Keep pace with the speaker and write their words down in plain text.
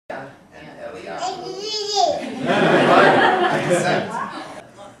And there we are.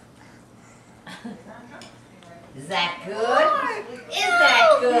 Is that good? Is that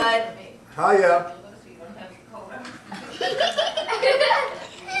good? Hiya.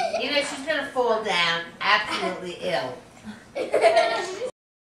 You know, she's gonna fall down, absolutely ill.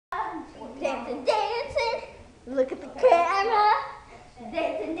 Dancing, dancing, look at the camera.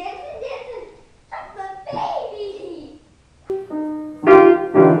 Dancing, dancing, dancing, I'm a baby.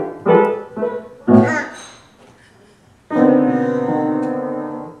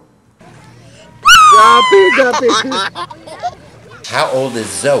 How old is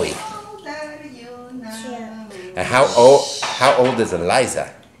Zoe? And how old is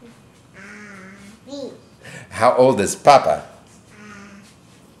Eliza? How old is Papa?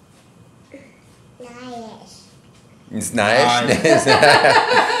 It's nice.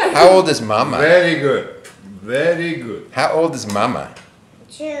 How old is Mama? Very good. Very good. How old is Mama?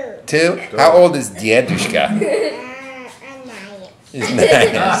 2. 2? How old is Diedushka? It's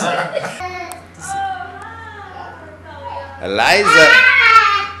nice. Eliza.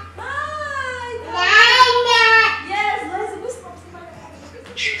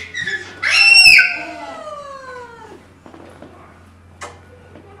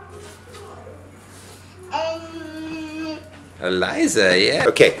 Eliza, yeah.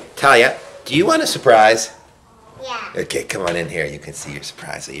 Okay, Talia, do you want a surprise? Yeah. Okay, come on in here. You can see your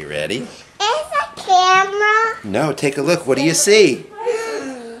surprise. Are you ready? Is a camera? No, take a look. What do you see?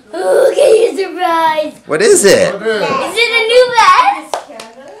 Oh, get your surprise. What is it? Is it a new bed?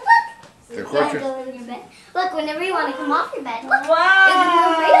 Look. Хочешь? Go in your bed. Look, whenever you want to come off your bed. Look.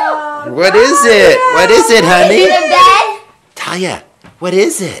 Wow! What is it? What is it, honey? Is it a bed? Talia, what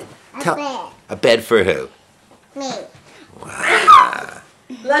is it? A bed. A bed for who? Me. Wow.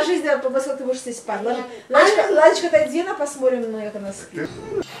 Ложись, да, поскольку ты будешь здесь спать. Ладочка, отойди, посмотрим на это носки.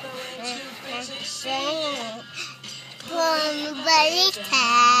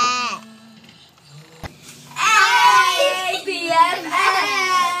 Hey,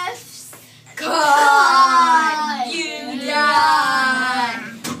 BFFs! God, you done!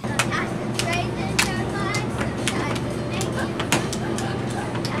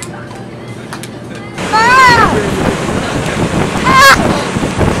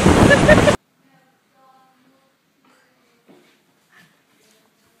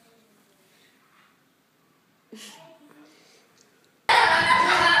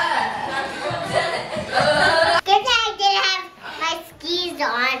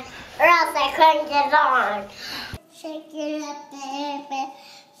 Or else I couldn't get on. Shake it up, baby.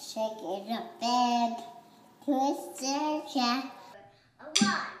 Shake it up, babe. Twist and check. A 1,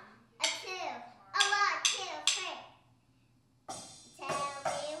 a 2, a 1, 2, 3. Tell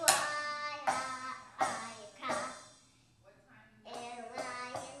me why you cry. And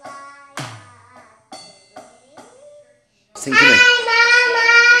why Sing to me.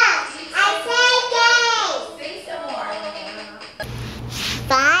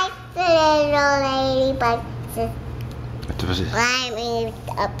 Little ladybugs climbing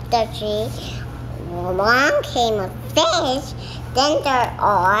up the tree. Along came a fish. Then there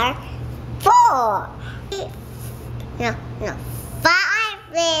are 4. No, 5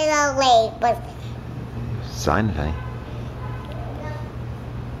 little ladybugs. Sign it, honey.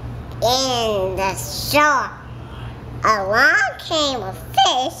 In the shore. Along came a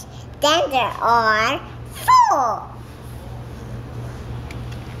fish. Then there are 4.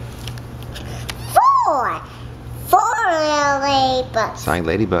 4 little ladybugs. Sign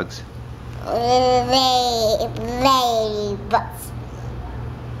ladybugs. Ladybugs.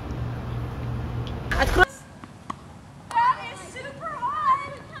 That is super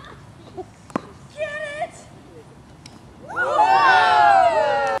hot! Get it! Whoa!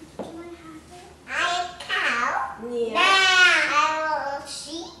 I am cow. Нет. I am a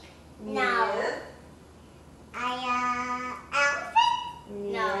sheep. No. I am elephant.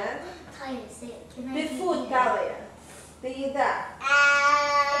 No. Ты food, Талия. Ты еда.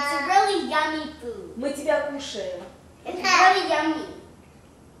 It's a really yummy food. Мы тебя кушаем. It's really yummy.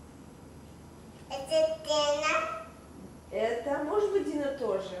 Is it dinner? Это может быть Дина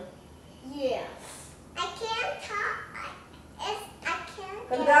тоже. Yeah. I can't talk. I can't.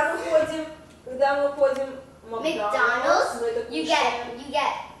 Когда мы ходим в McDonald's, мы это you кушаем.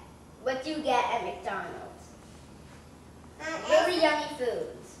 get what you get at McDonald's. Really yummy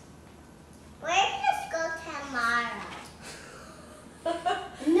foods. We're just go tomorrow.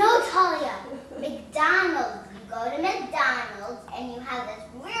 No, Talia. McDonald's. You go to McDonald's and you have this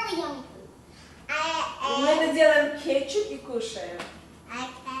really yummy food. Мы это делаем кетчуп и кушаем. I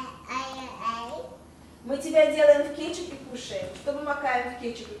Мы Мы тебя делаем в кетчуп и кушаем. Что мы макаем в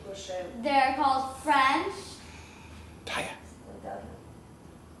кетчуп и кушаем? They're called French. Taya.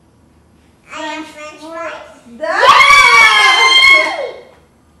 I am French fries. Да!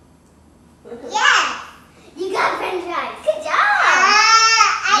 Yeah! You got French fries. Good job!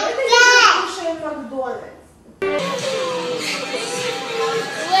 Мы это не кушаем в Макдональдс.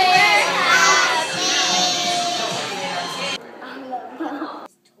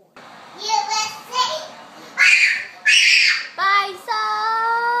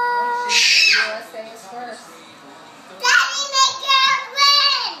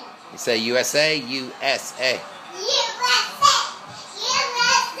 You say USA, USA.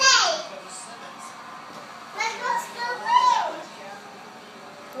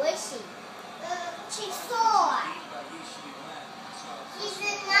 She's 4. She's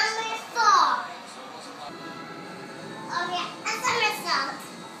the number 4. Oh yeah, a somersault.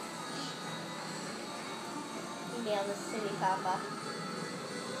 You'll be able to see me, Papa.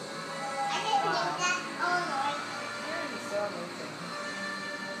 I didn't think that. Oh no.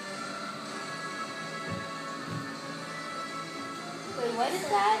 Wait, what is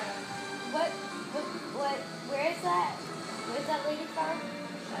that? What, where is that? Where's that lady from?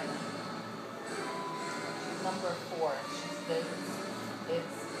 China. Number 4. She's the,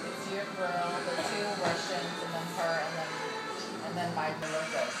 it's your girl, the 2 Russians, and then her, and then my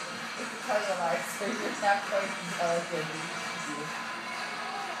Melissa. It's to tell you a lie, so you're not going to tell us what you do.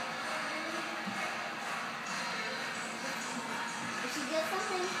 If she does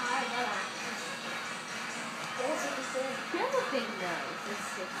something hard, no one. Grandma thing knows.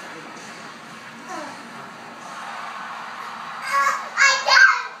 It's exciting.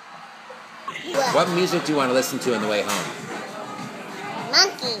 What music do you want to listen to on the way home?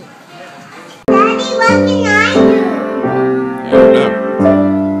 Monkey. Daddy, what can I do? I don't know.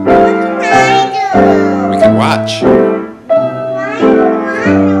 What can I do? We can watch.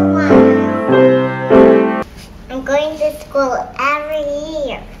 I'm going to school every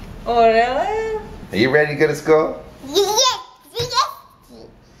year. Oh, really? Are you ready to go to school? Yes.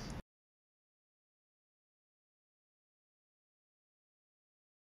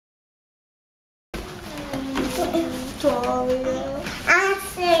 I'll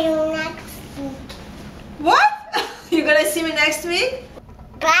see you next week. What? You gonna see me next week?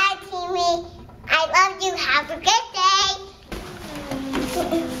 Bye, Timmy. I love you. Have a good day.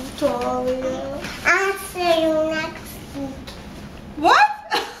 I'll see you next week. What?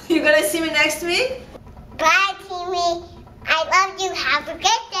 You gonna see me next week? Bye, Timmy. I love you. Have a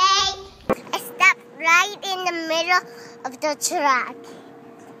good day. I stopped right in the middle of the track.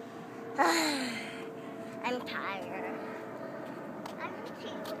 I'm tired. I should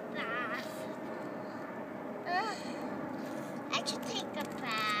take a bath. I should take a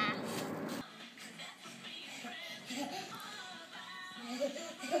bath.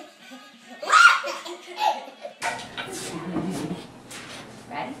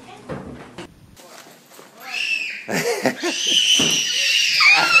 Ready?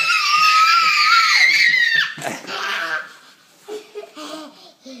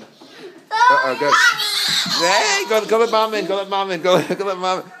 Uh-oh, go. Hey, go let mom in. Go let mom in. Go let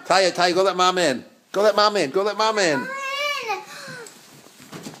mom. Taya, go let mom in. Go let mom in. Go let mom in.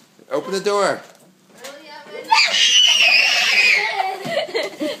 Open the door.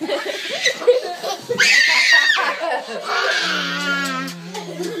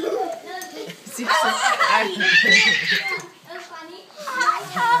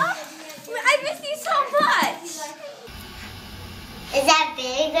 I miss you so much. Is that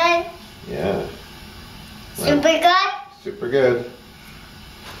very good? Yeah. Super good? Super good.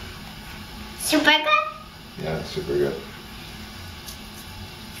 Super good? Yeah, super good.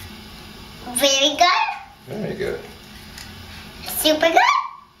 Very good? Very good. Super good?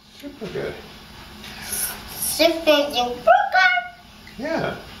 Super good. Super good?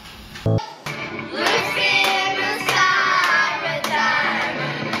 Yeah.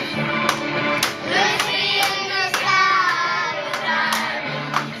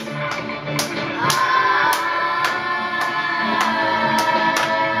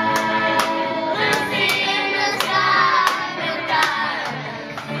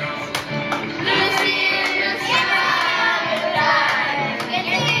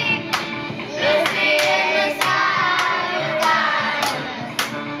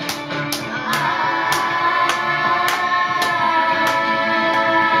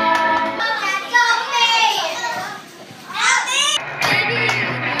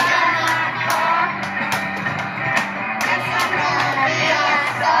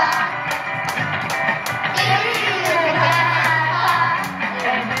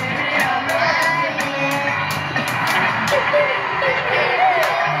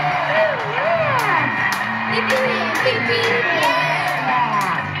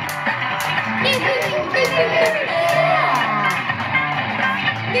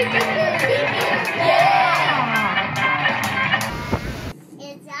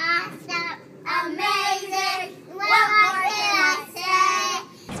 It's awesome, amazing. What more can I say?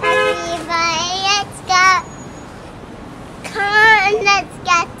 Everybody, let's go. Come on, let's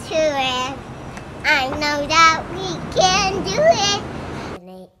get to it. I know that we can do it.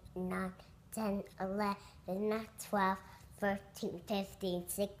 8, 9, 10, 11, 12, 13, 15,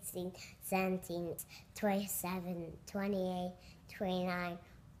 16, 17, 27, 28, 29,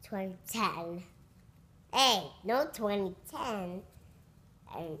 20, 10. Hey, no 2010.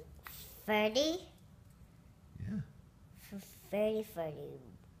 And 30? Yeah. 30,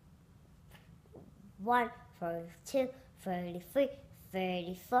 31, 32, 33,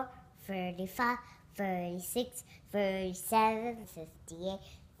 34, 35, 36, 37, 58,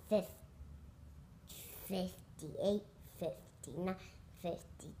 58, 59,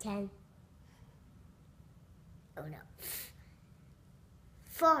 50, 10. Oh no.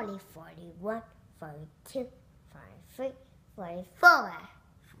 40, 41, 42, 43, 44.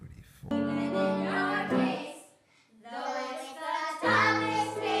 44.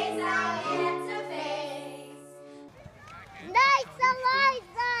 Nice,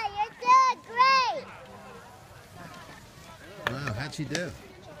 Eliza! You're doing great! Wow, how'd she do?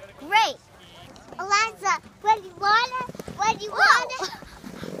 Great! Eliza, when you want to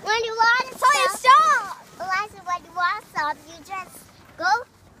stop! Eliza, when you want to stop, you just go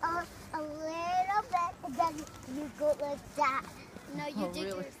a little bit and then you go like that. No, you dig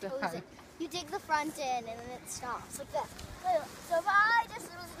your toes in. You dig the front in and then it stops like that. So if I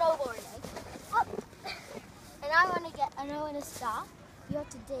just was snowboarding, whoop, and I want to stop, you have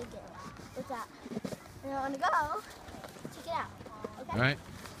to dig it like that. And I want to go, check it out. Okay? All right,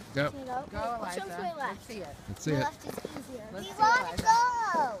 go. Can you go? Go, Which Eliza. one's my left? Let's see it. Let's see My it. left is easier. Let's We see, want to Eliza.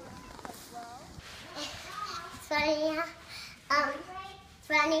 go.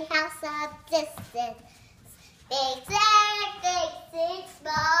 Funny how some distance makes everything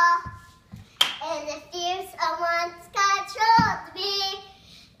small. And if you someone's controlled me,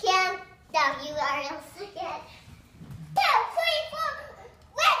 can't now you are else again. 2, 3, 4,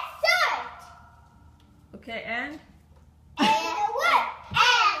 let's start! Okay, and? And a 1, and a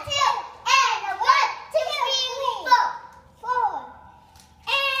 2, and a 1, 2, 3, 4, 4.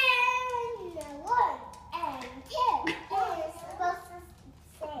 And a 1, and 2. You're supposed to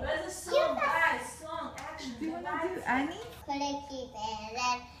say. Where's the song, guys? Song, action. Do you want to do Annie? Could I keep it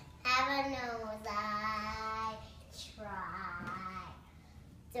and have a nose? I try.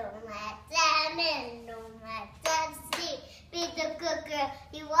 Don't let them in, don't let them see. Be the good girl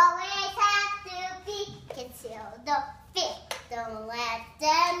you always have to be. Conceal the fear, don't let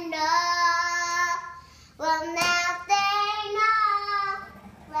them know. Well, now they know.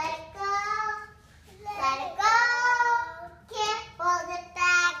 Let it go, let it go. Can't hold it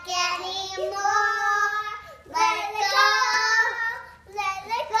back anymore. Let it go, let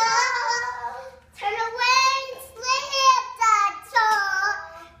it go. Turn away and split the door.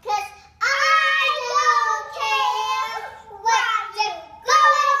 'Cause I don't care what you're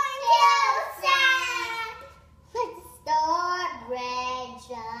going to say. Let the storm rage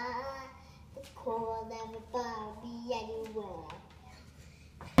on. The cold never find me anywhere.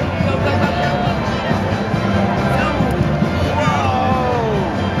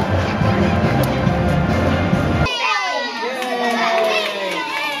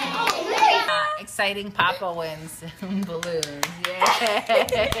 Exciting Papa wins balloons. Yay!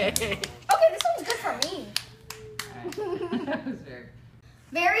 Okay, this one's good for me. That was very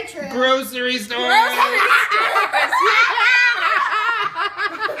Very true. Grocery store.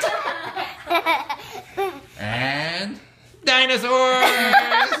 And dinosaurs.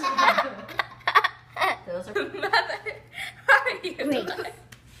 Those are Wait.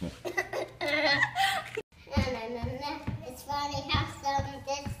 It's funny how some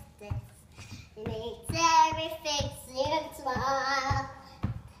distance makes everything seem small.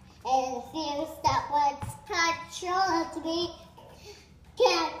 And it feels that what's controlled me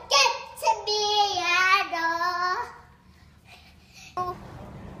can't get to me at all.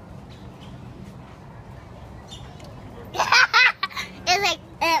 It's like,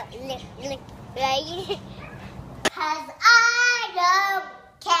 right? 'Cause I don't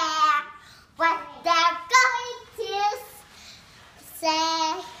care what they're going to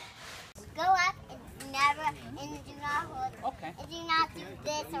say. Go up and never, and do not hold. Okay. And do not do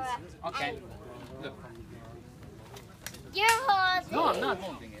this or. Okay. And Look. you're holding. No, I'm not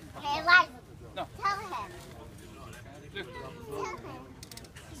holding it. Okay, Eliza. No. Tell him. Look. Tell him.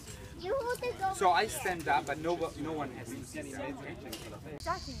 You hold So I stand up, but no one has to stand up.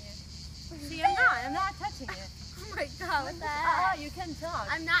 Touching you. See, I'm not touching you. Oh my god, what the heck? Oh, you can talk.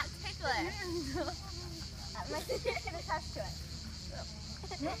 I'm not ticklish. My sister's gonna touch to it.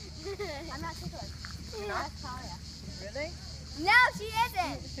 I'm not ticklish. You're not? Talia. Really? No, she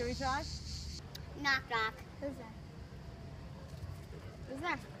isn't. Should we try? Knock knock. Who's there? Who's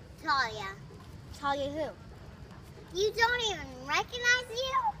there? Talia. Talia who? You don't even recognize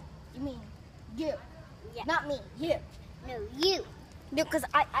you? You mean you? Yeah. Not me, you. No, you. No, because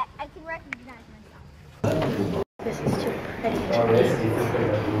I can recognize myself. This is too pretty.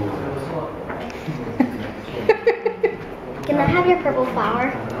 Can I have your purple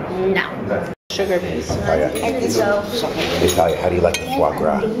flower? No. Sugar piece. And this Hey, Talia, how do you like the foie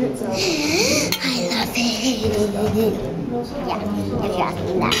gras? I love it. Yeah, if you're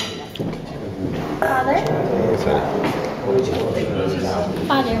asking that. Father? Yes, honey.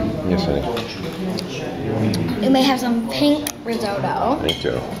 Father. Yes, honey. We may have some pink risotto Thank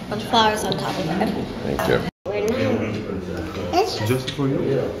you. with flowers on top of it. Thank you. It's Just for you?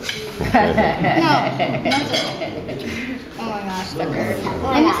 No, that's it. Oh my gosh, that hurt.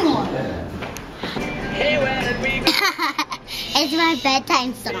 I'm missing one. it's my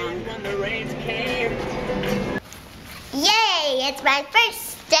bedtime song. Yay, it's my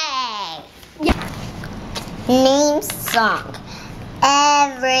first day. Yeah. Name song.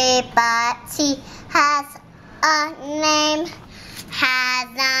 Everybody has a name, has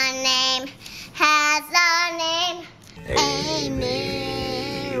a name, has a name.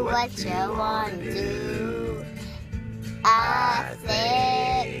 Amy, what you want to do? I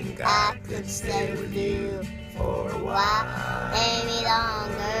think I could stay with you for a while, maybe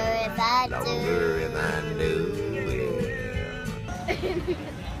longer if I do. Longer than I knew.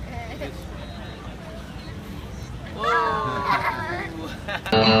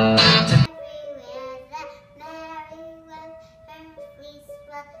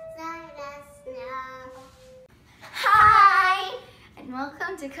 Hi, and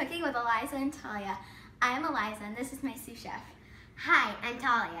welcome to Cooking with Eliza and Talia. I'm Eliza, and this is my sous chef. Hi, I'm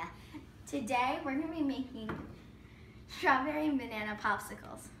Talia. Today, we're going to be making strawberry and banana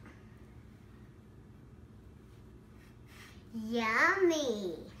popsicles.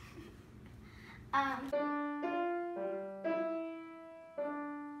 Yummy.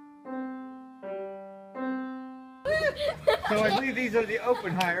 So I believe these are the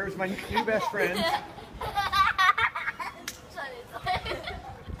open hires, my new best friends.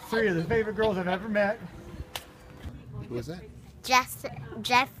 3 of the favorite girls I've ever met. Who is that? Jefferson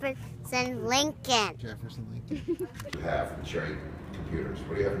Lincoln. Jefferson Lincoln. You have cherry computers.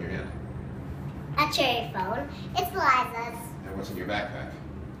 What do you have in your hand? A cherry phone. It's Eliza's. And what's in your backpack?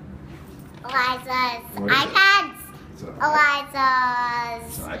 Eliza's What is it? iPads. It's an Eliza's.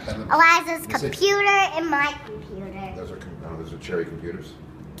 It's an iPad. Eliza's Let me see. computer and my computer. Those are cherry computers.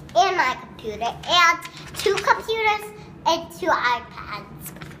 And my computer. And 2 computers and 2 iPads.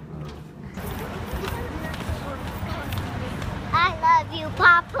 I love you,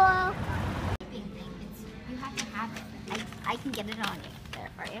 Papa. You have to have it. I can get it on you. There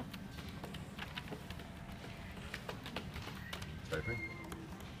for you. Typing?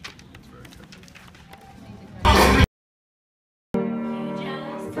 It's very good.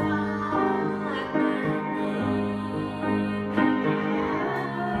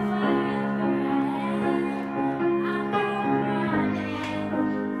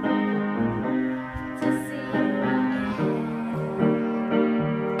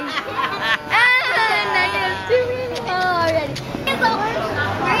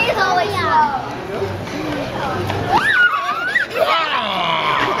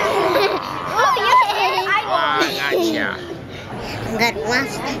 I'm gonna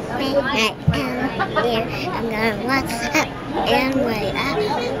watch midnight and here. I'm gonna watch up and way up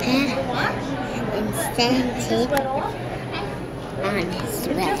and stand on his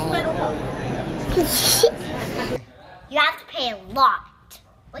way. You have to pay a lot.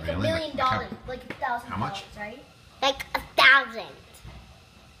 Like Really? $1 million, like $1,000. How much? Right? Like 1,000.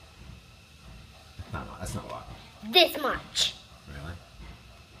 No, that's not a lot. This much. Really? Let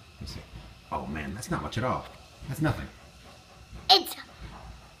me see. Oh man, that's not much at all. That's nothing.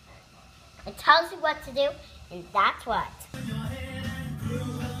 It tells you what to do, and that's what.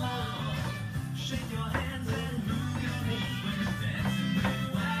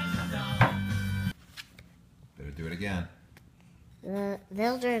 Better do it again. The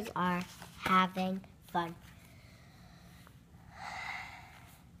villagers are having fun.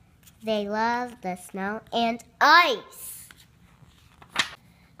 They love the snow and ice.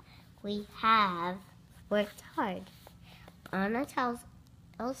 We have worked hard. Anna tells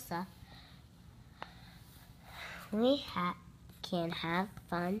Elsa we can have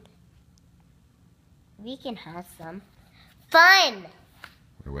fun. We can have some fun!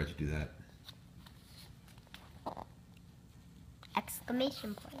 Why'd you do that?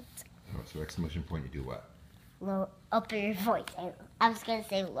 Exclamation point. Oh, so exclamation point, you do what? Upper your voice. I was gonna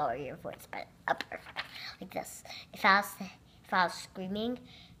say lower your voice, but upper, like this. If I was screaming,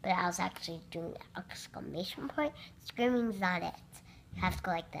 but I was actually doing the exclamation point, screaming's not it. You have to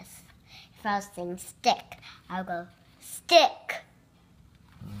go like this. If I was saying stick, I would go stick.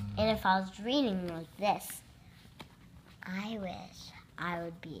 And if I was reading like this, I wish I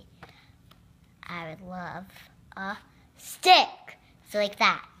would love a stick. So like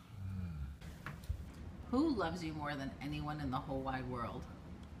that. Who loves you more than anyone in the whole wide world?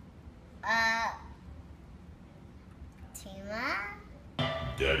 Tima.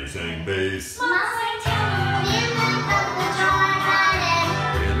 Daddy sang bass. In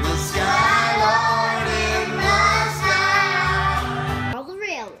the sky, Lord, in the sky. All the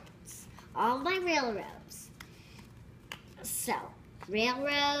railroads. All my railroads. So,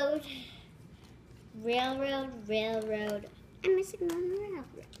 railroad. I'm missing one railroad.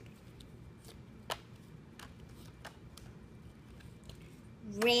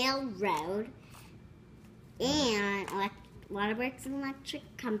 Railroad and Waterworks and Electric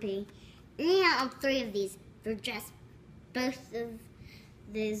Company, and all three of these for just both of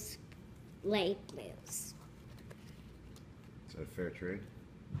these light blues. Is that fair trade?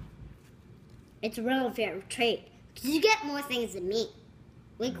 It's a real fair trade. 'Cause you get more things than me,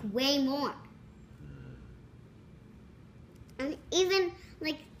 like way more. And even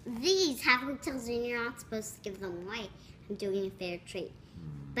like these have hotels and you're not supposed to give them away. I'm doing a fair trade.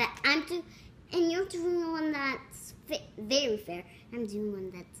 But and you're doing one that's very fair. I'm doing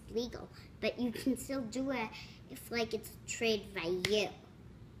one that's legal. But you can still do it if like it's a trade by you.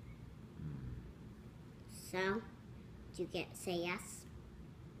 So, do you say yes?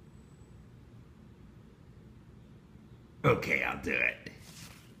 Okay, I'll do it.